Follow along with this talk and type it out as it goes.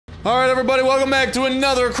Alright everybody, welcome back to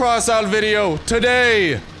another Crossout video.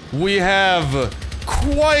 Today, we have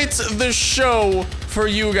quite the show for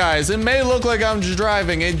you guys. It may look like I'm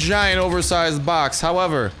driving a giant oversized box.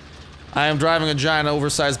 However, I am driving a giant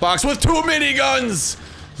oversized box with 2 miniguns!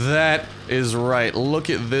 That is right.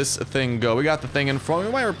 Look at this thing go. We got the thing in front.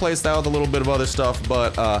 We might replace that with a little bit of other stuff,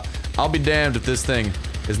 but I'll be damned if this thing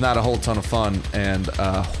is not a whole ton of fun. And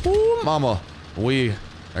whoo, mama, we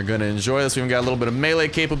are gonna enjoy this. We even got a little bit of melee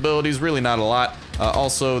capabilities, really not a lot.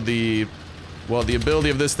 Also the ability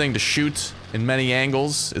of this thing to shoot in many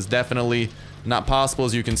angles is definitely not possible.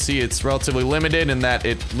 As you can see, it's relatively limited in that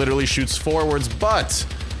it literally shoots forwards, but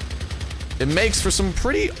it makes for some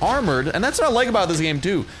pretty armored, and that's what I like about this game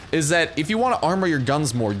too, is that if you want to armor your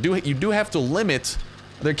guns more, you do have to limit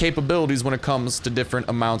their capabilities when it comes to different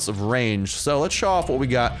amounts of range. So let's show off what we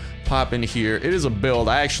got popping here. It is a build.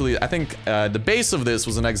 I think the base of this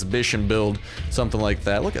was an exhibition build, something like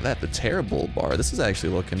that. Look at that, the terrible bar. This is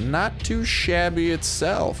actually looking not too shabby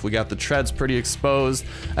itself. We got the treads pretty exposed.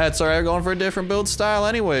 That's alright, we're going for a different build style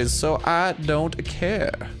anyways, so I don't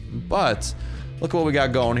care. But look what we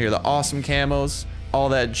got going here. The awesome camos, all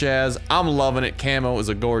that jazz. I'm loving it. Camo is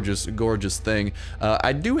a gorgeous, gorgeous thing.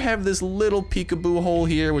 I do have this little peekaboo hole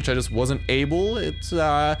here, which I just wasn't able. It's,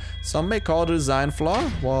 some may call it a design flaw,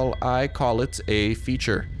 while I call it a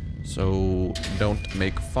feature. So don't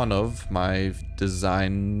make fun of my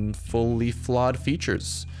design fully flawed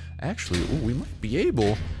features. Actually, ooh, we might be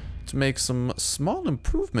able to make some small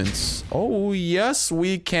improvements. Oh, yes,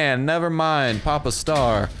 we can. Never mind. Papa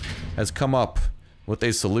Star has come up with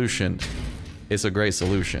a solution. It's a great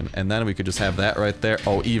solution. And then we could just have that right there.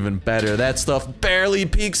 Oh, even better. That stuff barely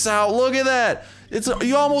peeks out. Look at that.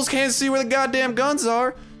 You almost can't see where the goddamn guns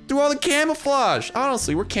are through all the camouflage.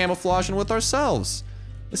 Honestly, we're camouflaging with ourselves.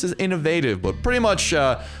 This is innovative, but pretty much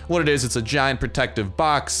what it is, it's a giant protective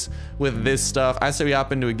box with this stuff. I say we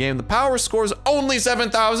hop into a game. The power score is only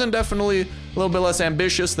 7,000, definitely a little bit less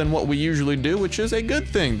ambitious than what we usually do, which is a good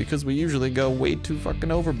thing because we usually go way too fucking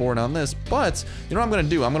overboard on this. But you know what I'm gonna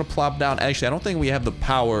do? I'm gonna plop down. Actually, I don't think we have the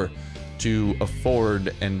power to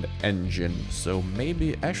afford an engine, so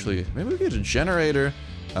maybe we get a generator.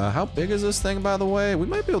 How big is this thing, by the way? We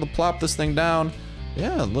might be able to plop this thing down.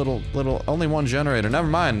 Yeah, little, only one generator. Never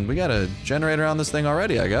mind, we got a generator on this thing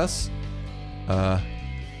already, I guess.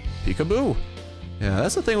 Peekaboo. Yeah,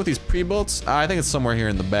 that's the thing with these pre-builts. I think it's somewhere here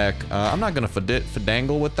in the back. I'm not gonna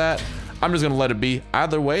fidangle with that. I'm just gonna let it be.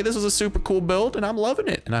 Either way, this is a super cool build, and I'm loving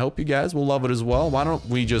it. And I hope you guys will love it as well. Why don't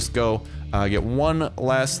we just go get one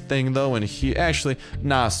last thing, though, and actually,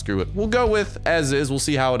 nah, screw it. We'll go with as is. We'll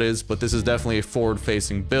see how it is, but this is definitely a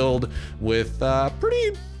forward-facing build with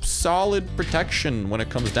pretty solid protection when it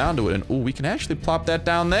comes down to it. And, ooh, we can actually plop that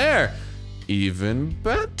down there. Even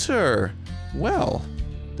better. Well,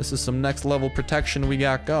 this is some next level protection we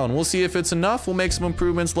got going. We'll see if it's enough. We'll make some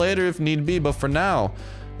improvements later if need be, but for now,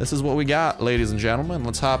 this is what we got, ladies and gentlemen.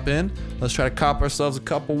 Let's hop in. Let's try to cop ourselves a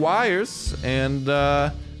couple wires and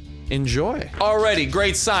enjoy. Alrighty,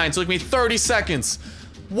 great sign. Took me 30 seconds.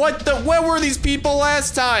 Where were these people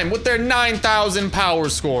last time with their 9,000 power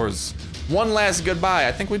scores? One last goodbye.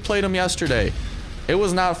 I think we played them yesterday. It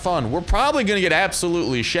was not fun. We're probably gonna get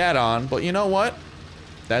absolutely shat on, but you know what?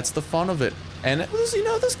 That's the fun of it. And it was, you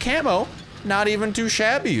know, this camo, not even too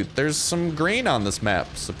shabby. There's some green on this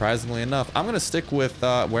map, surprisingly enough. I'm gonna stick with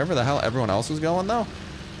wherever the hell everyone else is going, though.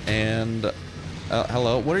 And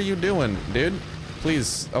hello, what are you doing, dude?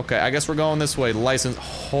 Please. Okay, I guess we're going this way. License.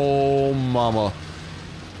 Oh, mama.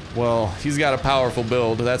 Well, he's got a powerful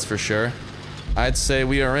build, that's for sure. I'd say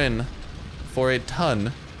we are in for a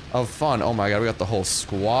ton of fun. Oh my god, we got the whole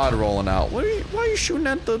squad rolling out. Why are you shooting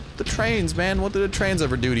at the trains, man? What did the trains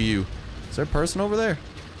ever do to you? Is there a person over there?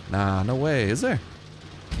 Nah, no way. Is there?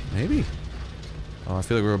 Maybe. Oh, I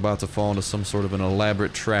feel like we're about to fall into some sort of an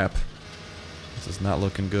elaborate trap. This is not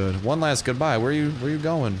looking good. One last goodbye. Where are you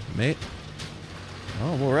going, mate?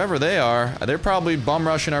 Oh, wherever they are, they're probably bum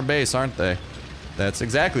rushing our base, aren't they? That's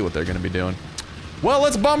exactly what they're gonna be doing. Well,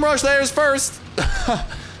 let's bum rush theirs first.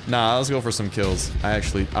 Nah, let's go for some kills. I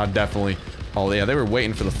definitely. Oh yeah, they were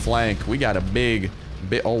waiting for the flank. We got a big.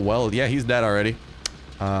 Oh well, yeah, he's dead already.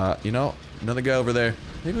 You know, another guy over there.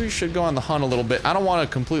 Maybe we should go on the hunt a little bit. I don't want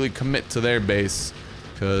to completely commit to their base,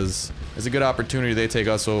 because there's a good opportunity they take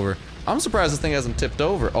us over. I'm surprised this thing hasn't tipped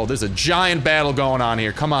over. Oh, there's a giant battle going on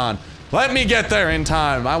here. Come on, let me get there in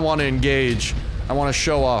time. I want to engage. I want to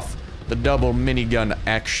show off the double minigun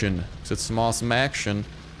action. It's some awesome action.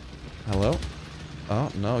 Hello? Oh,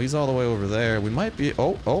 no, he's all the way over there. We might be...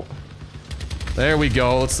 Oh. There we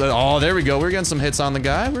go. Oh, there we go. We're getting some hits on the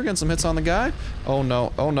guy. Oh,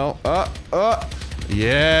 no.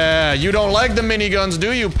 Yeah, you don't like the miniguns,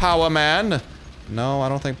 do you, Power Man? No, I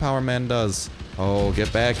don't think Power Man does. Oh,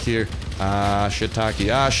 get back here. Ah, shiitake.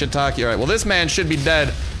 Ah, shiitake. All right, well, this man should be dead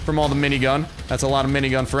from all the minigun. That's a lot of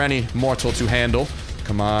minigun for any mortal to handle.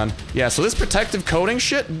 Come on. Yeah, so this protective coating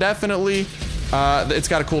shit definitely, it's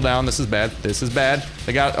got to cool down. This is bad. This is bad.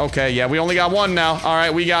 They got, okay, yeah, we only got one now. All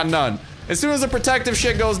right, we got none. As soon as the protective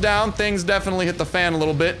shit goes down, things definitely hit the fan a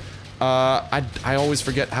little bit. I always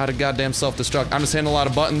forget how to goddamn self-destruct. I'm just hitting a lot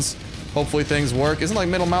of buttons. Hopefully things work. Isn't it like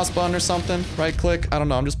middle mouse button or something? Right click? I don't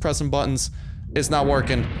know. I'm just pressing buttons. It's not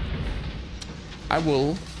working. I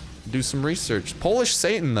will do some research. Polish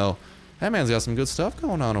Satan, though. That man's got some good stuff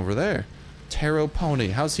going on over there. Taro Pony.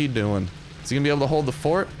 How's he doing? Is he gonna be able to hold the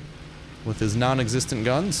fort with his non-existent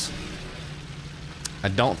guns? I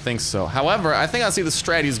don't think so. However, I think I see the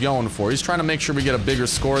strat he's going for. He's trying to make sure we get a bigger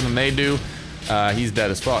score than they do. He's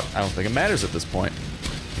dead as fuck. I don't think it matters at this point.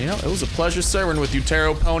 You know, it was a pleasure serving with you,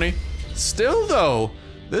 Taro Pony. Still, though,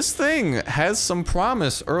 this thing has some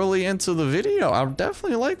promise early into the video. I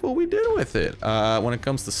definitely like what we did with it. When it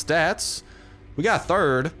comes to stats, we got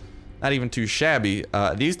third. Not even too shabby.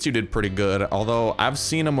 These two did pretty good, although I've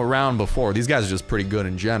seen them around before. These guys are just pretty good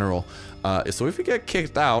in general. So if we get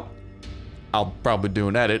kicked out, I'll probably do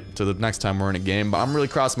an edit to the next time we're in a game, but I'm really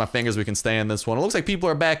crossing my fingers we can stay in this one. It looks like people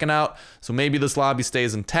are backing out, so maybe this lobby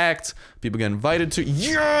stays intact. People get invited to.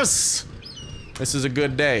 Yes! This is a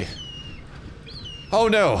good day. Oh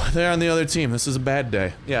no, they're on the other team. This is a bad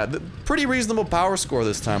day. Yeah, pretty reasonable power score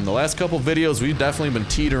this time. The last couple videos, we've definitely been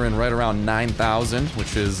teetering right around 9,000,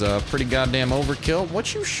 which is pretty goddamn overkill.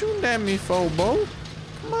 What you shooting at me for, Bo?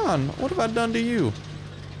 Come on, what have I done to you?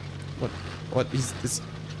 What, is this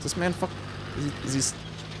man is he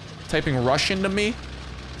typing Russian to me?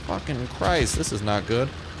 Fucking Christ, this is not good.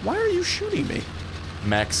 Why are you shooting me?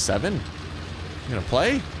 Max 7? You gonna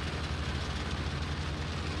play?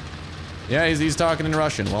 Yeah, he's talking in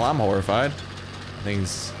Russian. Well, I'm horrified. I think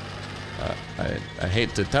he's... I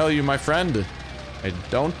hate to tell you, my friend, I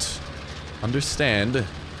don't understand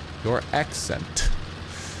your accent.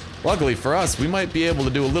 Luckily for us, we might be able to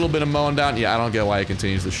do a little bit of mowing down. Yeah, I don't get why he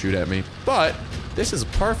continues to shoot at me. But this is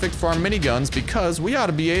perfect for our miniguns because we ought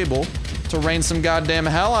to be able to rain some goddamn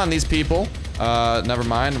hell on these people. Never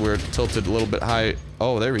mind. We're tilted a little bit high.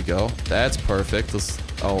 Oh, there we go. That's perfect.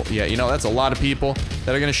 Oh, yeah, you know, that's a lot of people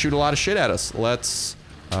that are gonna shoot a lot of shit at us. Let's,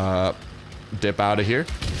 dip out of here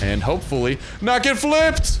and hopefully not get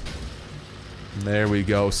flipped. There we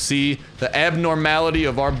go. See the abnormality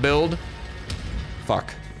of our build?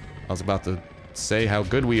 Fuck. I was about to say how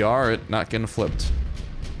good we are at not getting flipped.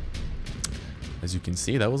 As you can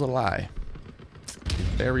see, that was a lie. A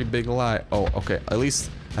very big lie. Oh, okay. At least,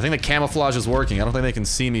 I think the camouflage is working. I don't think they can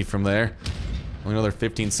see me from there. Only another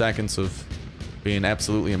 15 seconds of being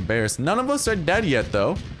absolutely embarrassed. None of us are dead yet,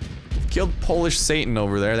 though. We've killed Polish Satan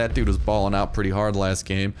over there. That dude was balling out pretty hard last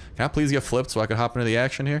game. Can I please get flipped so I could hop into the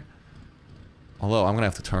action here? Although, I'm gonna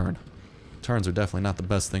have to turn. Turns are definitely not the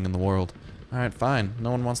best thing in the world. Alright, fine. No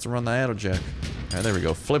one wants to run the auto jack. Alright, there we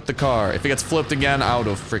go. Flip the car. If it gets flipped again, I would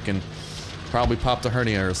have freaking probably popped a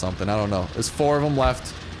hernia or something. I don't know. There's 4 of them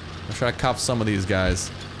left. I'll try to cuff some of these guys.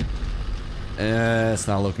 It's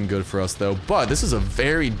not looking good for us, though. But this is a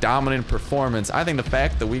very dominant performance. I think the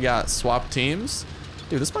fact that we got swapped teams...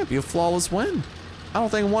 Dude, this might be a flawless win. I don't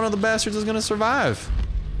think one of the bastards is going to survive.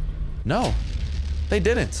 No. They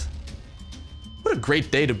didn't. What a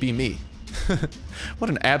great day to be me. What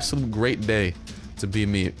an absolute great day to be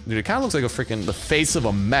me. Dude, it kind of looks like a freaking... the face of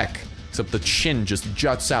a mech. Except the chin just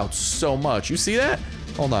juts out so much. You see that?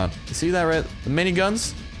 Hold on. You see that right? The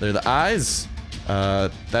miniguns? They're the eyes.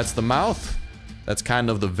 That's the mouth. That's kind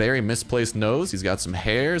of the very misplaced nose. He's got some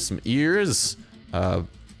hair, some ears.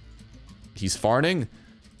 He's farting.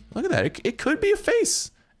 Look at that. It could be a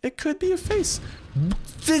face. It could be a face.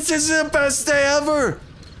 This is the best day ever.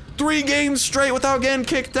 3 games straight without getting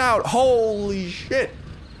kicked out. Holy shit.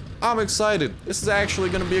 I'm excited. This is actually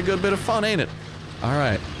going to be a good bit of fun, ain't it? All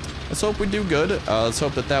right. Let's hope we do good. Let's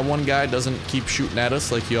hope that that one guy doesn't keep shooting at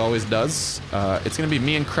us like he always does. It's going to be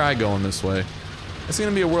me and Cry going this way. It's going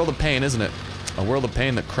to be a world of pain, isn't it? A world of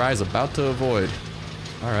pain that Cry's about to avoid.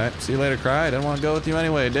 Alright, see you later, Cry. I didn't want to go with you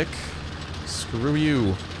anyway, dick. Screw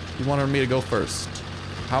you. You wanted me to go first.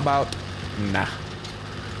 How about... nah.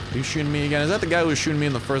 Are you shooting me again? Is that the guy who was shooting me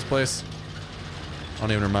in the first place? I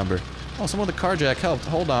don't even remember. Oh, someone with the carjack helped.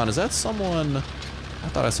 Hold on, is that someone... I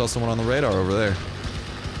thought I saw someone on the radar over there.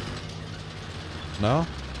 No?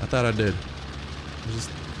 I thought I did. Just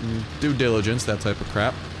due diligence, that type of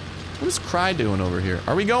crap. What is Cry doing over here?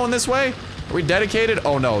 Are we going this way? Are we dedicated?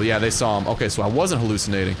 Oh no, yeah, they saw him. Okay, so I wasn't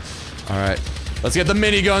hallucinating. Alright. Let's get the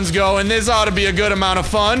miniguns going. This ought to be a good amount of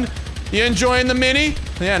fun. You enjoying the mini?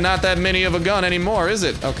 Yeah, not that mini of a gun anymore, is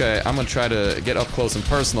it? Okay, I'm gonna try to get up close and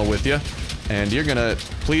personal with you. And you're gonna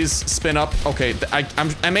please spin up. Okay,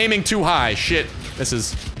 I'm aiming too high. Shit. This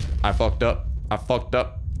is... I fucked up. I fucked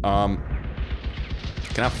up. Can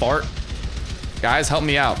I fart? Guys, help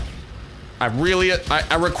me out.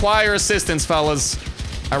 I require assistance, fellas.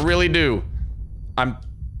 I really do.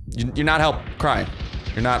 You're not crying.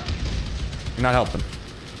 You're not helping.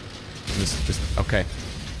 Just, okay.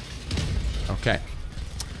 Okay.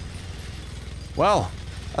 Well,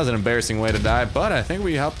 that was an embarrassing way to die, but I think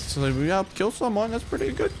we helped kill someone. That's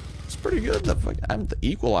pretty good. It's pretty good. I'm the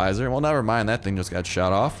equalizer. Well, never mind. That thing just got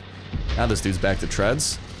shot off. Now this dude's back to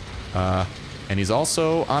treads. And he's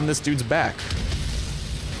also on this dude's back.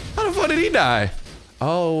 How the fuck did he die?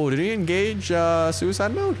 Oh, did he engage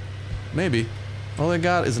suicide mode? Maybe. All they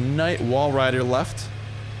got is a Night Wall Rider left.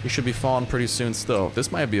 He should be falling pretty soon still.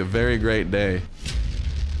 This might be a very great day.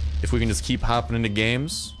 If we can just keep hopping into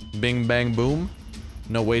games. Bing, bang, boom.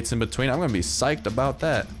 No waits in between. I'm gonna be psyched about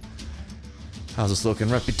that. How's this looking?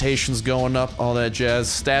 Reputation's going up, all that jazz.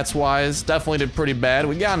 Stats-wise, definitely did pretty bad.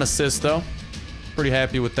 We got an assist, though. Pretty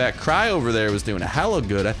happy with that. Cry over there was doing hella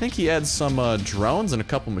good. I think he had some drones and a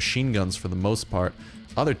couple machine guns for the most part.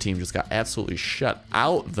 Other team just got absolutely shut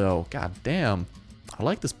out, though. God damn. I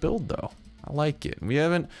like this build, though. I like it. We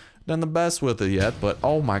haven't done the best with it yet, but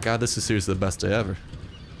oh my god, this is seriously the best day ever.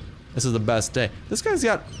 This is the best day. This guy's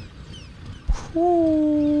got...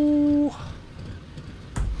 Ooh.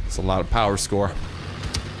 That's a lot of power score.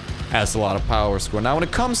 That's a lot of power score. Now, when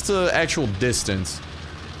it comes to actual distance,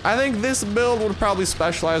 I think this build would probably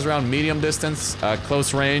specialize around medium distance.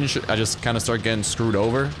 Close range, I just kind of start getting screwed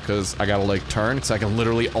over because I gotta like turn because I can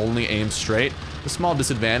literally only aim straight. The small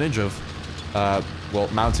disadvantage of, well,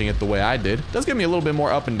 mounting it the way I did. Does give me a little bit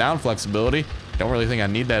more up and down flexibility. Don't really think I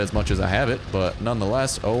need that as much as I have it, but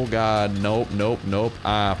nonetheless, oh god, nope, nope, nope.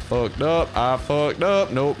 I fucked up,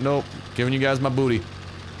 nope, nope. Giving you guys my booty.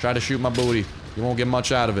 Try to shoot my booty. You won't get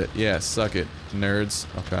much out of it. Yeah, suck it, nerds.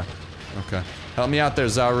 Okay, okay. Help me out there,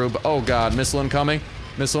 Zarub. Oh god, missile incoming.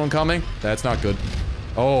 Missile incoming. That's not good.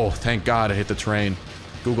 Oh, thank god I hit the train.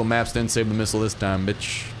 Google Maps didn't save the missile this time,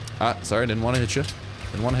 bitch. Ah, sorry, didn't want to hit you.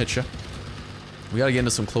 Didn't want to hit you. We gotta get into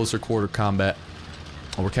some closer quarter combat.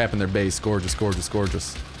 Oh, we're capping their base. Gorgeous, gorgeous,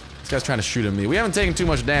 gorgeous. This guy's trying to shoot at me. We haven't taken too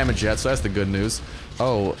much damage yet, so that's the good news.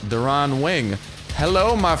 Oh, Duran Wing.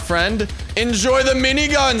 Hello, my friend. Enjoy the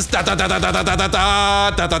miniguns.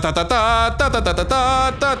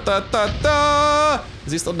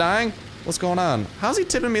 Is he still dying? What's going on? How's he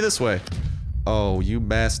tipping me this way? Oh, you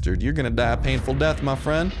bastard. You're gonna die a painful death, my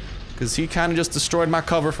friend. Because he kind of just destroyed my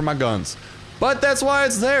cover for my guns. But that's why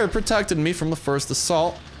it's there. It protected me from the first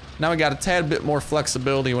assault. Now we got a tad bit more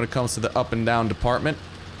flexibility when it comes to the up and down department.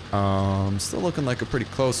 Still looking like a pretty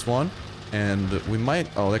close one. And we might...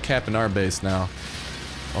 Oh, they're capping our base now.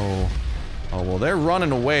 Oh. Oh, well, they're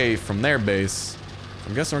running away from their base.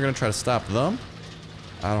 I'm guessing we're going to try to stop them.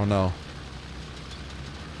 I don't know.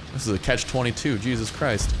 This is a catch-22. Jesus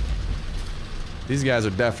Christ. These guys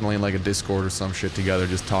are definitely in like a Discord or some shit together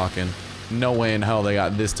just talking. No way in hell they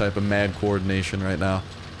got this type of mad coordination right now.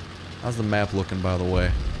 How's the map looking, by the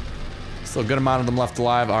way? Still a good amount of them left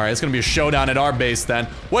alive. Alright, it's gonna be a showdown at our base then.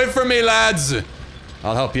 Wait for me, lads!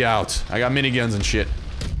 I'll help you out. I got miniguns and shit.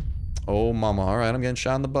 Oh, mama. Alright, I'm getting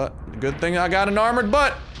shot in the butt. Good thing I got an armored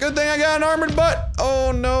butt. Good thing I got an armored butt.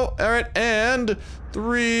 Oh, no. Alright, and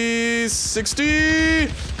 360.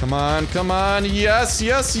 Come on, come on. Yes,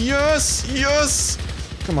 yes, yes, yes.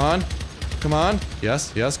 Come on. Come on.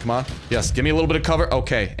 Yes, yes, come on. Yes, give me a little bit of cover.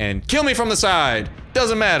 Okay, and kill me from the side.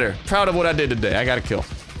 Doesn't matter. Proud of what I did today. I got a kill.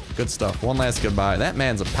 Good stuff. One last goodbye. That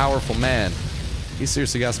man's a powerful man. He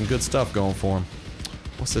seriously got some good stuff going for him.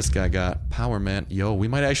 What's this guy got? Power man. Yo, we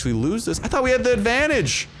might actually lose this. I thought we had the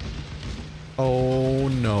advantage. Oh,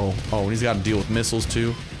 no. Oh, and he's got to deal with missiles,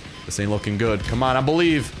 too. This ain't looking good. Come on, I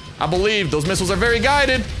believe. I believe. Those missiles are very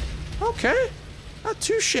guided. Okay. Not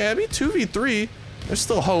too shabby. 2v3. There's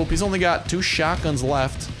still hope. He's only got 2 shotguns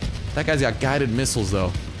left. That guy's got guided missiles,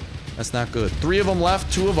 though. That's not good. 3 of them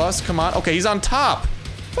left. 2 of us. Come on. Okay, he's on top.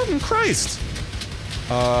 Fucking Christ.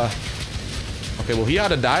 Okay, well, he ought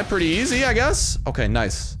to die pretty easy, I guess. Okay,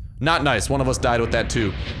 nice. Not nice. One of us died with that,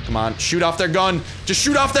 too. Come on. Shoot off their gun. Just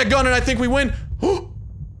shoot off that gun, and I think we win.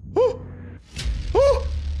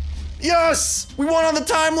 Yes! We won on the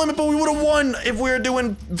time limit, but we would have won if we were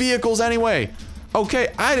doing vehicles anyway.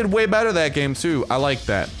 Okay, I did way better that game, too. I like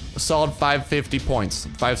that. A solid 550 points.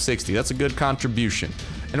 560. That's a good contribution.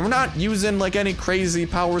 And we're not using, like, any crazy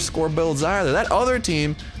power score builds either. That other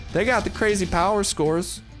team, they got the crazy power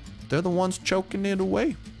scores. they're the ones choking it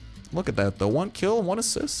away. Look at that, though. 1 kill, 1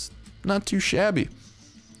 assist. Not too shabby.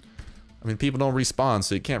 I mean, people don't respawn,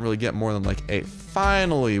 so you can't really get more than like 8.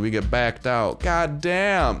 Finally, we get backed out. God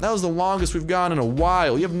damn, that was the longest we've gone in a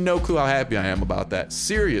while. You have no clue how happy I am about that.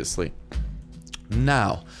 Seriously.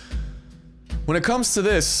 Now, when it comes to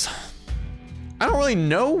this, I don't really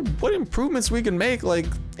know what improvements we can make. Like,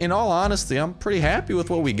 in all honesty, I'm pretty happy with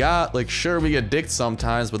what we got. Like, sure, we get dicked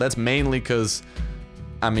sometimes, but that's mainly because,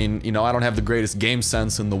 I mean, you know, I don't have the greatest game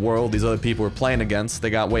sense in the world. These other people we're playing against, they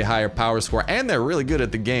got way higher power score, and they're really good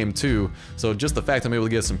at the game, too. So just the fact I'm able to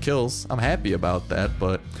get some kills, I'm happy about that.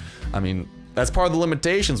 But, I mean, that's part of the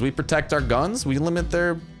limitations. We protect our guns, we limit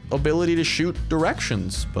their ability to shoot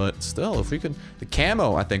directions. But still, if we could... The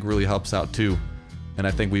camo, I think, really helps out, too. And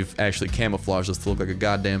I think we've actually camouflaged this to look like a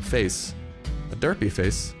goddamn face. A derpy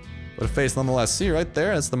face. But a face nonetheless. See, right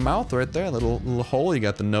there, that's the mouth right there. Little hole, you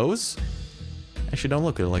got the nose. Actually, don't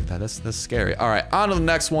look at it like that. That's scary. All right, on to the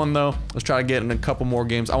next one, though. Let's try to get in a couple more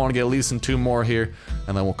games. I want to get at least in 2 more here,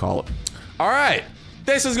 and then we'll call it. All right,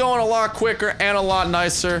 this is going a lot quicker and a lot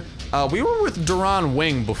nicer. We were with Duran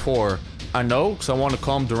Wing before. I know, because I want to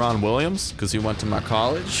call him Duran Williams, because he went to my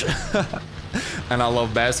college. And I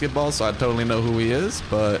love basketball, so I totally know who he is.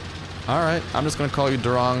 But, all right, I'm just going to call you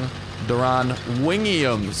Duran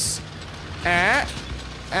Wingiums.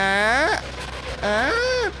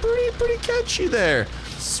 Pretty catchy there.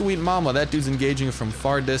 Sweet mama, that dude's engaging from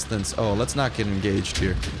far distance. Oh, let's not get engaged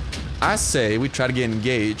here. I say we try to get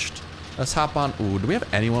engaged. Let's hop on. Ooh, do we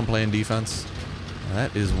have anyone playing defense?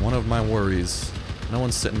 That is one of my worries. No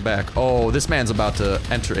one's sitting back. Oh, this man's about to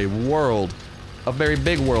enter a world, a very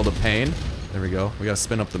big world of pain. There we go. We gotta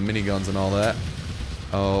spin up the miniguns and all that.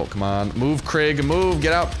 Oh, come on. Move, Craig, move,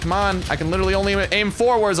 get out. Come on. I can literally only aim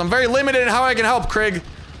forwards. I'm very limited in how I can help, Craig.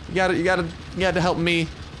 You gotta help me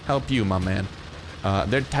help you, my man.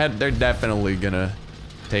 They're definitely gonna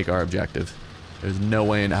take our objective. There's no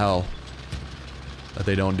way in hell that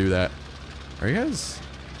they don't do that. Are you guys?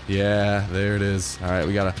 Yeah, there it is. All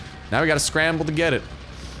right, now we gotta scramble to get it.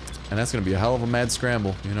 And that's gonna be a hell of a mad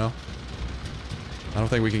scramble, you know? I don't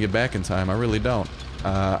think we can get back in time. I really don't.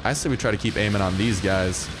 I say we try to keep aiming on these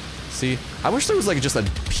guys. See, I wish there was like just a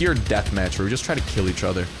pure deathmatch where we just try to kill each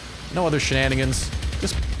other. No other shenanigans.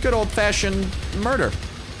 Just good old-fashioned murder.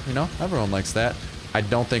 You know, everyone likes that. I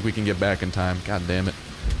don't think we can get back in time. God damn it.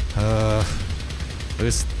 Oh,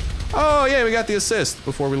 yeah, we got the assist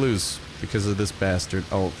before we lose because of this bastard.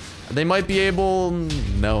 Oh, they might be able...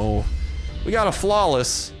 No. We got a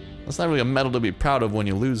flawless. That's not really a medal to be proud of when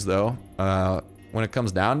you lose, though. When it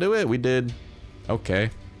comes down to it, we did... Okay.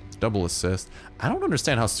 Double assist. I don't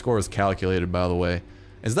understand how score is calculated, by the way.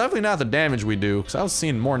 It's definitely not the damage we do, because I was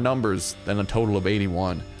seeing more numbers than a total of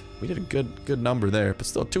 81. We did a good number there, but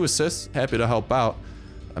still 2 assists. Happy to help out.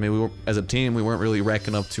 I mean, as a team, we weren't really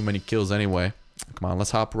racking up too many kills anyway. Come on,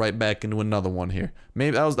 let's hop right back into another one here.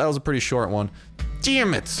 Maybe that was a pretty short one.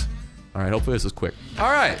 Damn it! All right, hopefully this is quick.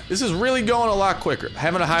 All right, this is really going a lot quicker.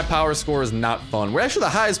 Having a high power score is not fun. We're actually the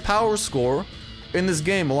highest power score in this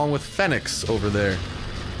game, along with Phoenix over there.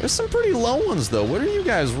 There's some pretty low ones, though. What are you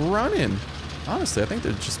guys running? Honestly, I think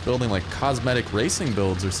they're just building, like, cosmetic racing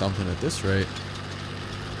builds or something at this rate.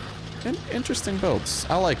 Interesting builds.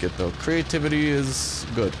 I like it, though. Creativity is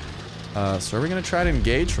good. So are we gonna try to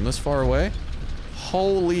engage from this far away?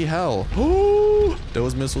 Holy hell. Oh,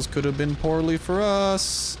 those missiles could have been poorly for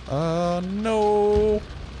us. No.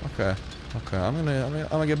 Okay. Okay, I'm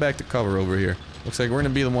gonna get back to cover over here. Looks like we're gonna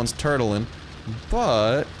be the ones turtling.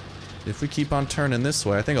 But if we keep on turning this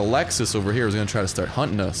way, I think Alexis over here is gonna try to start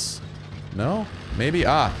hunting us. No? Maybe?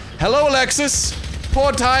 Ah. Hello, Alexis!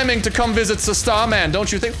 Poor timing to come visit the Starman, don't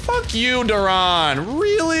you think? Fuck you, Duran.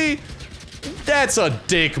 Really? That's a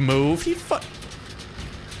dick move.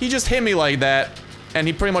 He just hit me like that, and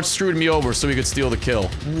he pretty much screwed me over so he could steal the kill.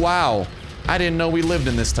 Wow. I didn't know we lived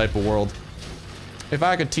in this type of world. If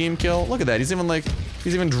I could team kill, look at that. He's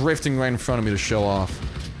even drifting right in front of me to show off.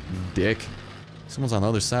 Dick. Someone's on the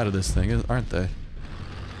other side of this thing, aren't they?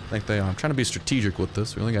 I think they are. I'm trying to be strategic with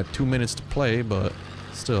this. We only got 2 minutes to play, but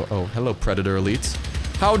still. Oh, hello, Predator Elites.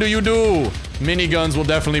 How do you do? Miniguns will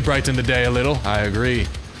definitely brighten the day a little. I agree.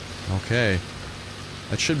 Okay.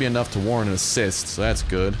 That should be enough to warrant an assist, so that's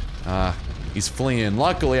good. He's fleeing.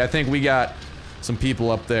 Luckily, I think we got some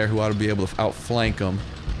people up there who ought to be able to outflank him.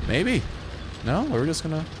 Maybe. No? We're just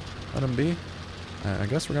gonna let him be? I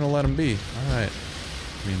guess we're gonna let him be. Alright.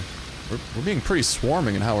 I mean, we're being pretty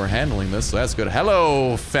swarming in how we're handling this, so that's good.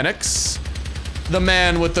 Hello, Phoenix. The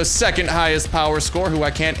man with the second highest power score, who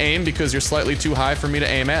I can't aim because you're slightly too high for me to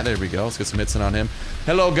aim at. There we go. Let's get some hits in on him.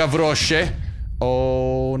 Hello, Gavroche.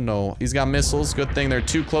 Oh, Oh no, he's got missiles. Good thing they're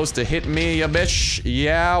too close to hit me, ya bitch.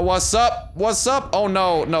 Yeah, what's up? What's up? Oh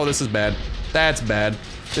no, no, this is bad. That's bad.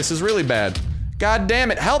 This is really bad. God damn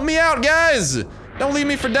it, help me out, guys! Don't leave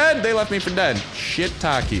me for dead. They left me for dead. Shit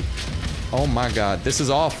taki. Oh my god, this is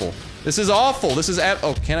awful. This is awful. This is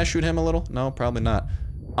oh, can I shoot him a little? No, probably not.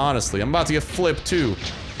 Honestly, I'm about to get flipped too.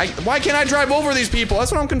 Why can't I drive over these people?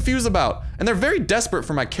 That's what I'm confused about. And they're very desperate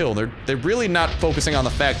for my kill. They're really not focusing on the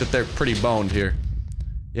fact that they're pretty boned here.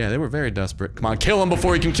 Yeah, they were very desperate. Come on, kill him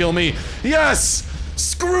before he can kill me. Yes!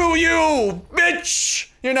 Screw you, bitch!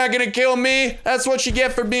 You're not gonna kill me. That's what you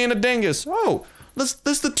get for being a dingus. Oh, this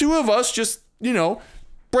the two of us just, you know,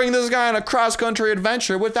 bring this guy on a cross-country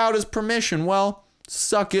adventure without his permission. Well,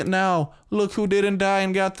 suck it now. Look who didn't die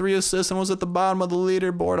and got 3 assists and was at the bottom of the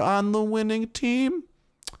leaderboard on the winning team.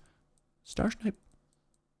 Starsnipe.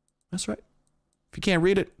 That's right. If you can't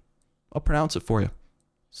read it, I'll pronounce it for you.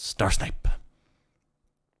 Starsnipe.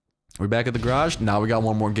 We're back at the garage. Now we got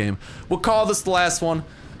one more game. We'll call this the last one.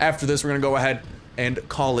 After this, we're gonna go ahead and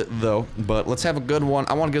call it though. But let's have a good one.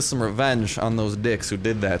 I want to get some revenge on those dicks who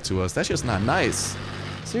did that to us. That's just not nice.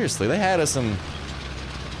 Seriously, they had us in...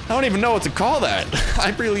 I don't even know what to call that.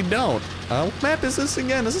 I really don't. What map is this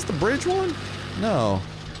again? Is this the bridge one? No.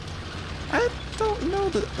 I don't know.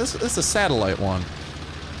 This is a satellite one.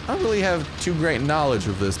 I don't really have too great knowledge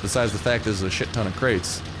of this besides the fact there's a shit ton of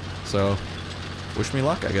crates. So, wish me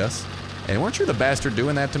luck, I guess. Hey, weren't you the bastard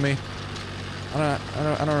doing that to me? I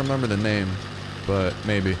don't remember the name, but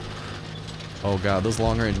maybe. Oh god, those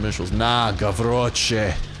long-range missiles. Nah,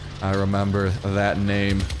 Gavroche. I remember that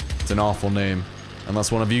name. It's an awful name.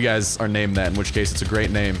 Unless one of you guys are named that, in which case it's a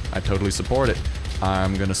great name. I totally support it.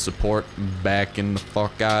 I'm gonna support backing the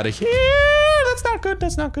fuck out of here. That's not good,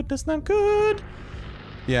 that's not good, that's not good.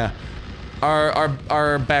 Yeah.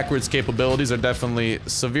 Our backwards capabilities are definitely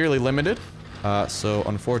severely limited. So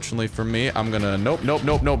unfortunately for me, I'm gonna nope.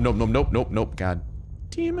 God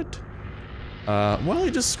damn it. Well,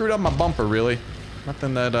 he just screwed up my bumper, really.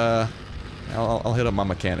 Nothing that, I'll hit up my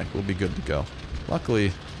mechanic. We'll be good to go.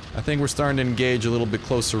 Luckily, I think we're starting to engage a little bit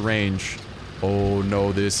closer range. Oh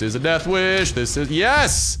no, this is a death wish. This is,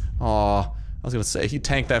 yes! Aw, I was gonna say, he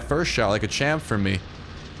tanked that first shot like a champ for me.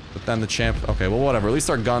 But then the champ, okay, well whatever. At least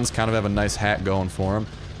our guns kind of have a nice hat going for him.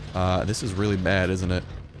 This is really bad, isn't it?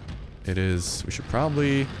 It is. We should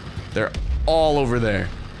probably, they're all over there.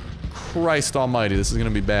 Christ almighty, this is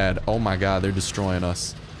gonna be bad. Oh my god, they're destroying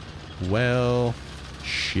us. Well,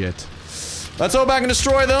 shit. Let's hope I can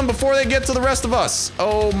destroy them before they get to the rest of us.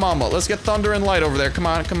 Oh mama, let's get thunder and light over there. Come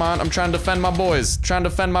on, come on. I'm trying to defend my boys. Trying to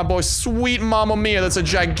defend my boys. Sweet mama mia, that's a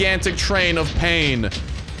gigantic train of pain.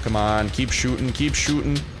 Come on, keep shooting, keep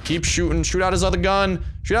shooting, keep shooting. Shoot out his other gun.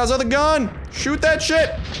 Shoot out his other gun. Shoot that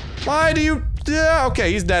shit. Why do you... Yeah,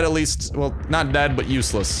 okay, he's dead at least. Well, not dead, but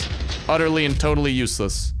useless. Utterly and totally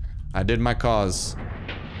useless. I did my cause.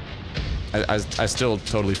 I still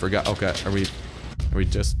totally forgot. Okay, are we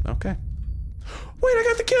just... Okay. Wait, I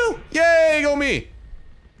got the kill! Yay, go me!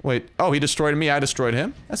 Wait, oh, he destroyed me, I destroyed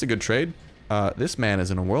him? That's a good trade. This man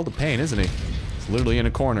is in a world of pain, isn't he? He's literally in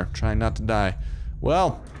a corner, trying not to die.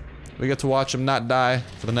 Well, we get to watch him not die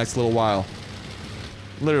for the next little while.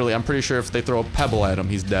 Literally, I'm pretty sure if they throw a pebble at him,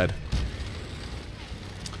 he's dead.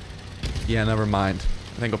 Yeah, never mind.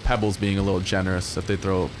 I think a pebble's being a little generous. If they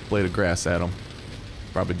throw a blade of grass at him,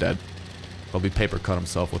 probably dead. He'll be paper cut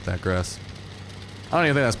himself with that grass. I don't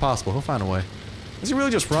even think that's possible. He'll find a way. Is he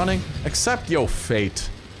really just running? Accept your fate.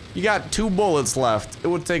 You got 2 bullets left. It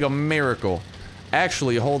would take a miracle.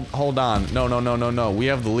 Actually, hold on. No. We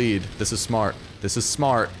have the lead. This is smart. This is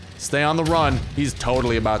smart. Stay on the run. He's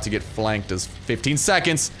totally about to get flanked as 15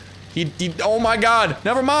 seconds. He oh my god.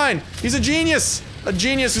 Never mind. He's a genius. A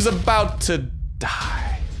genius who's about to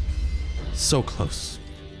die. So close.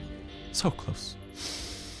 So close.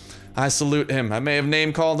 I salute him. I may have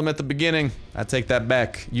name-called him at the beginning. I take that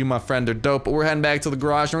back. You, my friend, are dope. But we're heading back to the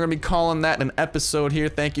garage, and we're gonna be calling that an episode here.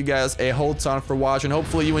 Thank you guys a whole ton for watching.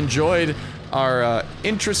 Hopefully you enjoyed our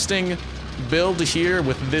interesting build here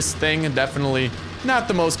with this thing. Definitely not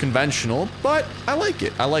the most conventional, but I like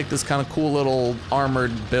it. I like this kind of cool little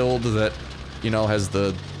armored build that, you know, has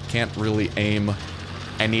the can't really aim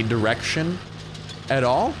any direction at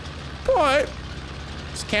all, but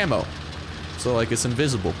it's camo. So, like, it's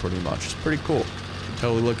invisible, pretty much. It's pretty cool. You can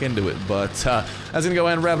totally look into it. But, that's gonna go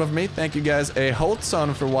ahead and wrap it up for me. Thank you guys a whole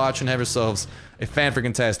ton for watching. Have yourselves a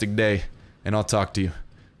fan-freaking-tastic day. And I'll talk to you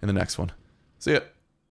in the next one. See ya.